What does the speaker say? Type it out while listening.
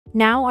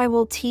Now I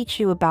will teach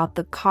you about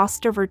the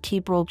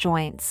costovertebral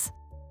joints.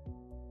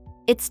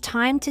 It's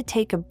time to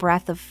take a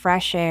breath of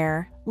fresh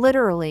air,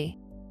 literally.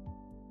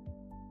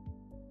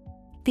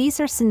 These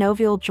are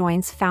synovial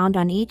joints found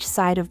on each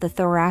side of the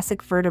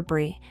thoracic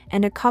vertebrae,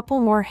 and a couple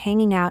more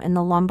hanging out in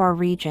the lumbar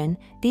region.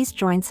 These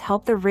joints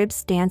help the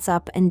ribs dance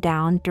up and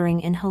down during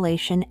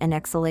inhalation and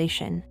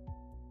exhalation.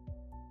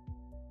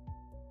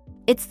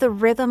 It's the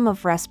rhythm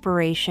of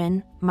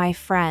respiration, my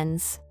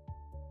friends.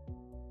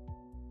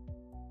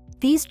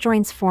 These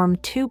joints form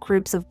two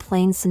groups of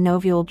plain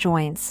synovial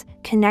joints,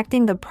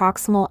 connecting the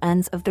proximal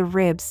ends of the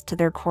ribs to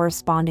their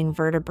corresponding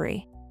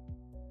vertebrae.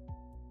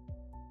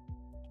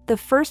 The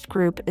first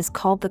group is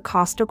called the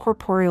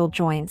Costocorporeal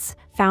Joints,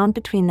 found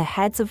between the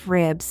heads of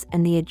ribs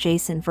and the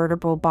adjacent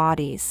vertebral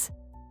bodies.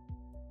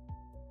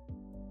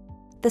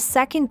 The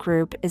second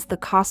group is the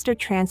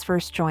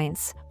Costotransverse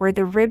Joints, where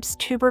the rib's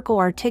tubercle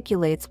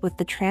articulates with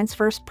the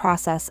transverse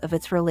process of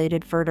its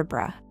related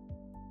vertebra.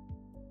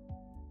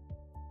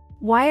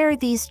 Why are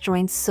these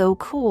joints so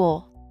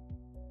cool?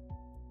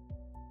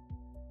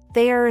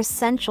 They are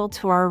essential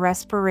to our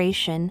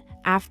respiration,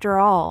 after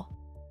all.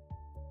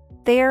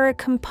 They are a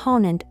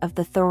component of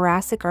the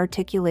thoracic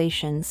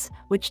articulations,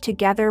 which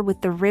together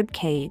with the rib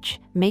cage,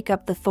 make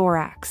up the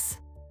thorax.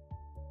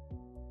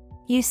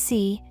 You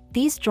see,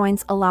 these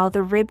joints allow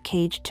the rib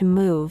cage to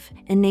move,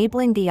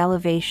 enabling the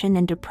elevation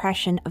and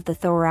depression of the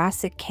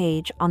thoracic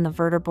cage on the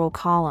vertebral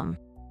column.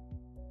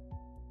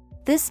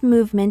 This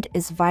movement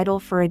is vital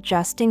for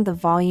adjusting the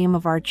volume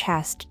of our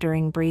chest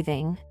during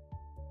breathing.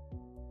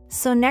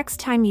 So next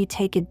time you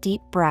take a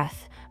deep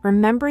breath,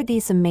 remember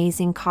these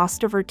amazing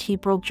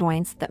costovertebral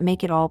joints that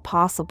make it all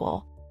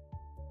possible.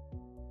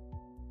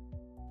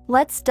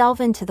 Let's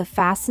delve into the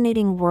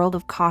fascinating world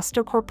of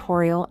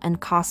costocorporeal and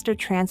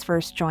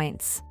costotransverse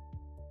joints.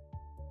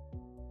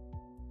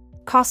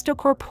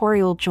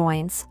 Costocorporeal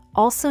joints,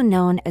 also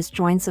known as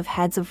joints of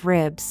heads of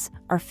ribs,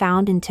 are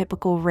found in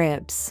typical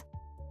ribs.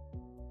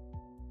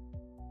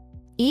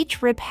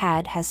 Each rib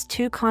head has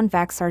two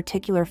convex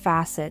articular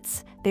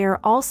facets. They are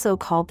also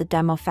called the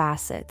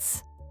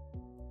demofacets.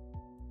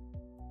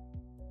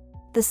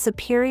 The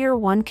superior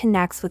one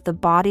connects with the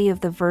body of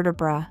the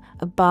vertebra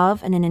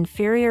above, and an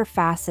inferior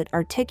facet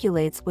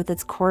articulates with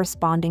its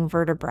corresponding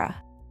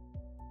vertebra.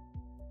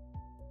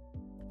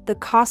 The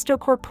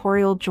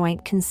costocorporeal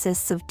joint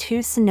consists of two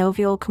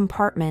synovial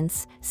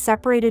compartments,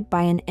 separated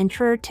by an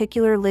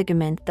intra-articular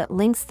ligament that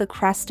links the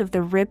crest of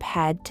the rib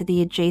head to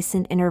the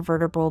adjacent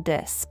intervertebral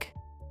disc.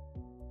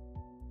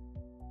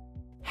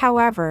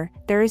 However,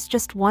 there is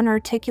just one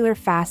articular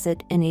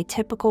facet in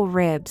atypical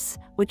ribs,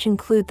 which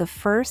include the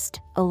 1st,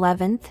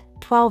 11th,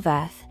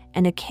 12th,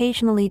 and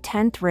occasionally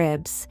 10th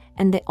ribs,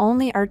 and they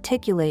only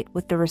articulate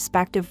with the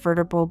respective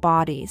vertebral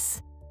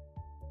bodies.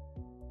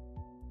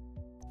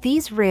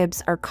 These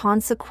ribs are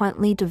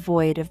consequently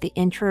devoid of the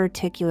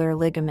intra-articular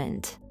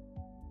ligament.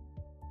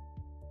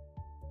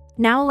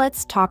 Now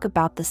let's talk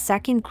about the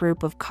second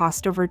group of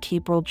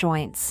costovertebral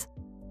joints.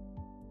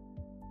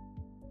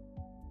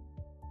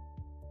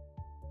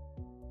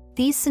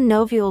 These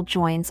synovial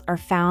joints are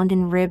found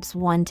in ribs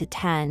 1 to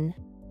 10.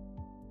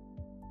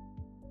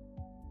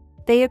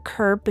 They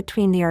occur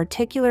between the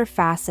articular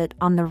facet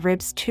on the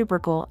rib's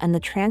tubercle and the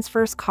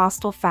transverse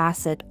costal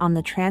facet on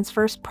the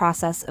transverse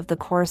process of the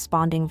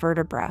corresponding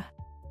vertebra.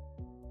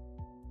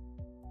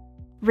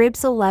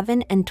 Ribs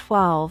 11 and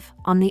 12,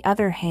 on the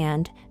other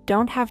hand,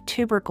 don't have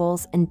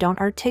tubercles and don't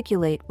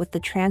articulate with the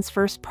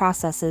transverse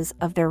processes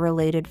of their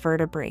related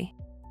vertebrae.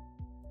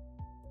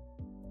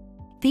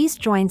 These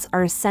joints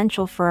are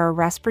essential for our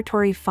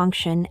respiratory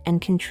function and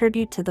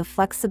contribute to the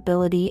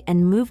flexibility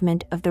and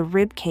movement of the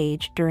rib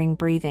cage during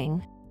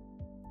breathing.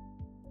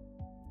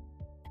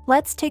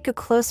 Let's take a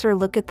closer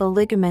look at the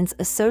ligaments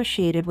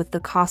associated with the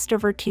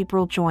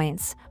costovertebral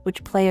joints,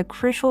 which play a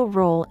crucial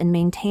role in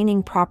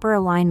maintaining proper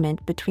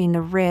alignment between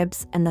the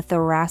ribs and the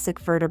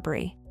thoracic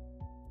vertebrae.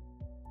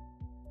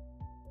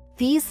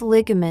 These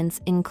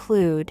ligaments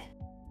include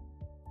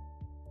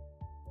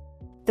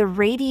the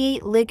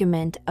radiate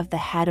ligament of the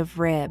head of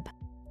rib,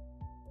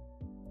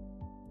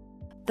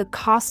 the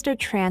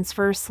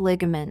costotransverse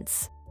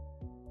ligaments,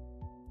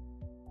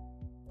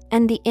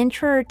 and the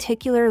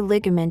intra-articular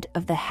ligament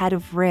of the head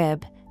of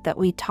rib that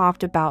we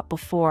talked about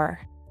before.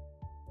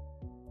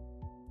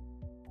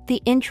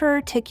 The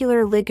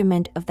intra-articular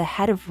ligament of the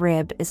head of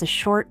rib is a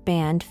short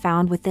band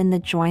found within the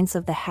joints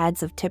of the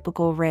heads of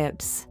typical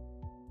ribs.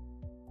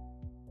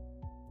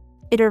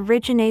 It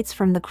originates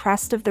from the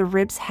crest of the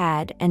rib's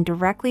head and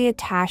directly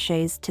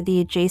attaches to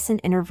the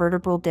adjacent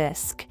intervertebral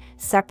disc,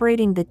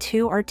 separating the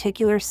two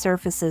articular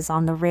surfaces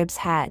on the rib's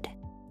head.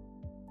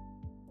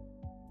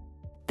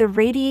 The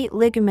radiate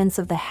ligaments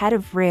of the head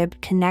of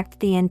rib connect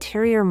the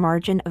anterior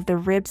margin of the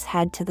rib's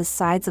head to the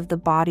sides of the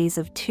bodies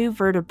of two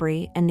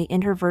vertebrae and the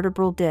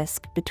intervertebral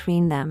disc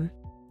between them.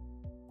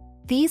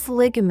 These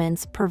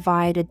ligaments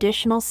provide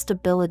additional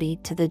stability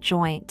to the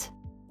joint.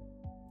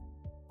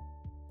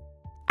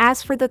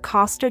 As for the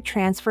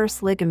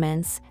costotransverse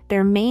ligaments,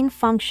 their main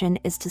function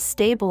is to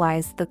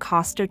stabilize the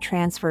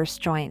costotransverse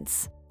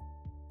joints.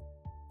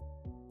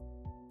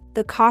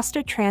 The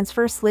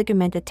costotransverse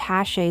ligament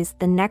attaches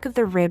the neck of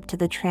the rib to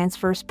the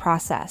transverse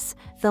process,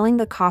 filling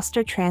the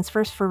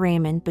costotransverse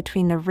foramen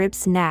between the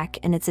rib's neck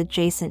and its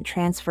adjacent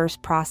transverse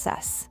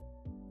process.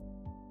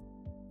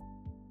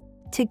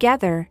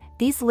 Together,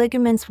 these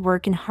ligaments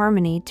work in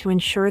harmony to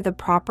ensure the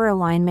proper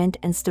alignment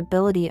and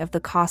stability of the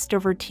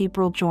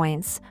costovertebral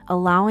joints,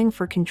 allowing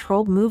for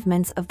controlled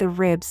movements of the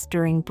ribs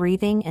during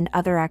breathing and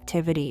other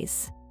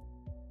activities.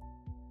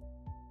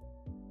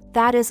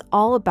 That is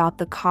all about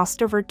the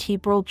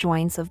costovertebral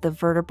joints of the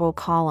vertebral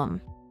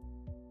column.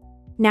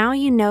 Now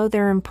you know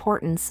their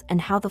importance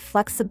and how the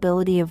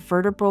flexibility of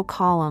vertebral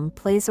column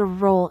plays a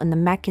role in the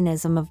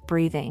mechanism of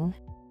breathing.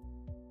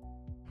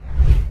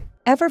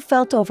 Ever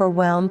felt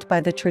overwhelmed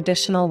by the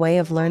traditional way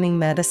of learning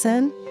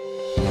medicine?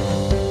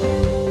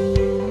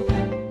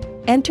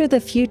 Enter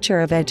the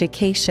future of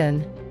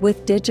education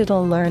with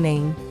digital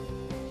learning.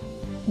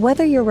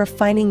 Whether you're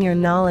refining your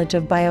knowledge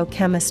of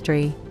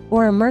biochemistry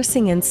or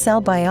immersing in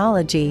cell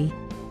biology,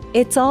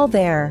 it's all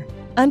there.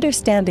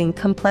 Understanding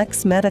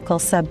complex medical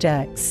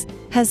subjects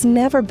has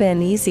never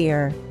been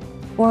easier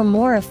or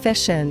more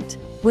efficient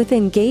with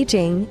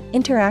engaging,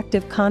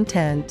 interactive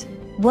content.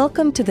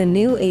 Welcome to the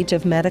new age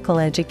of medical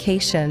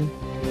education.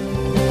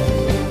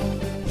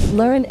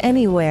 Learn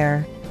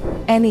anywhere,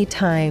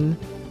 anytime,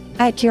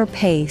 at your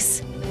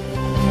pace.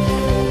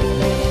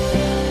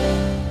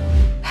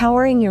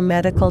 Powering your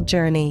medical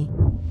journey.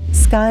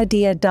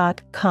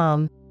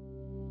 sqadia.com